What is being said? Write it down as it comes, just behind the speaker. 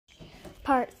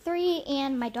part 3,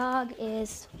 and my dog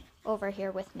is over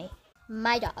here with me.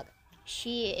 My dog.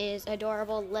 She is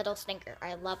adorable little stinker.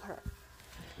 I love her.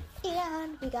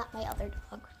 And we got my other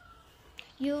dog.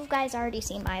 You guys already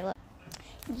seen Milo.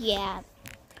 Yeah.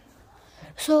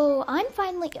 So I'm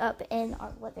finally up in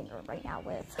our living room right now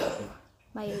with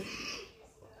my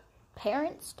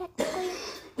parents, technically.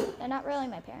 They're not really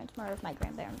my parents, more of my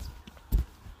grandparents.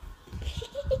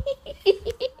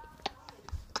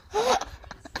 Why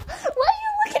are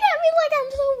you looking at me like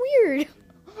I'm so weird?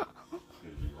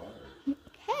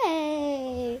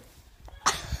 Hey.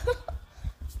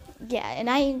 Yeah, and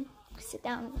I sit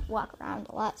down and walk around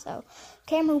a lot, so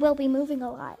camera will be moving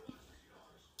a lot.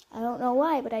 I don't know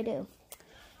why, but I do.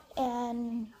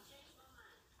 And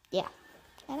yeah,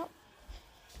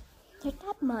 there's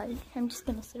not much. I'm just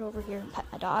gonna sit over here and pet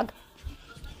my dog.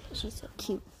 She's so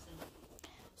cute.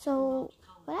 So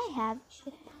what I have,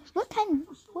 what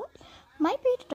my breed of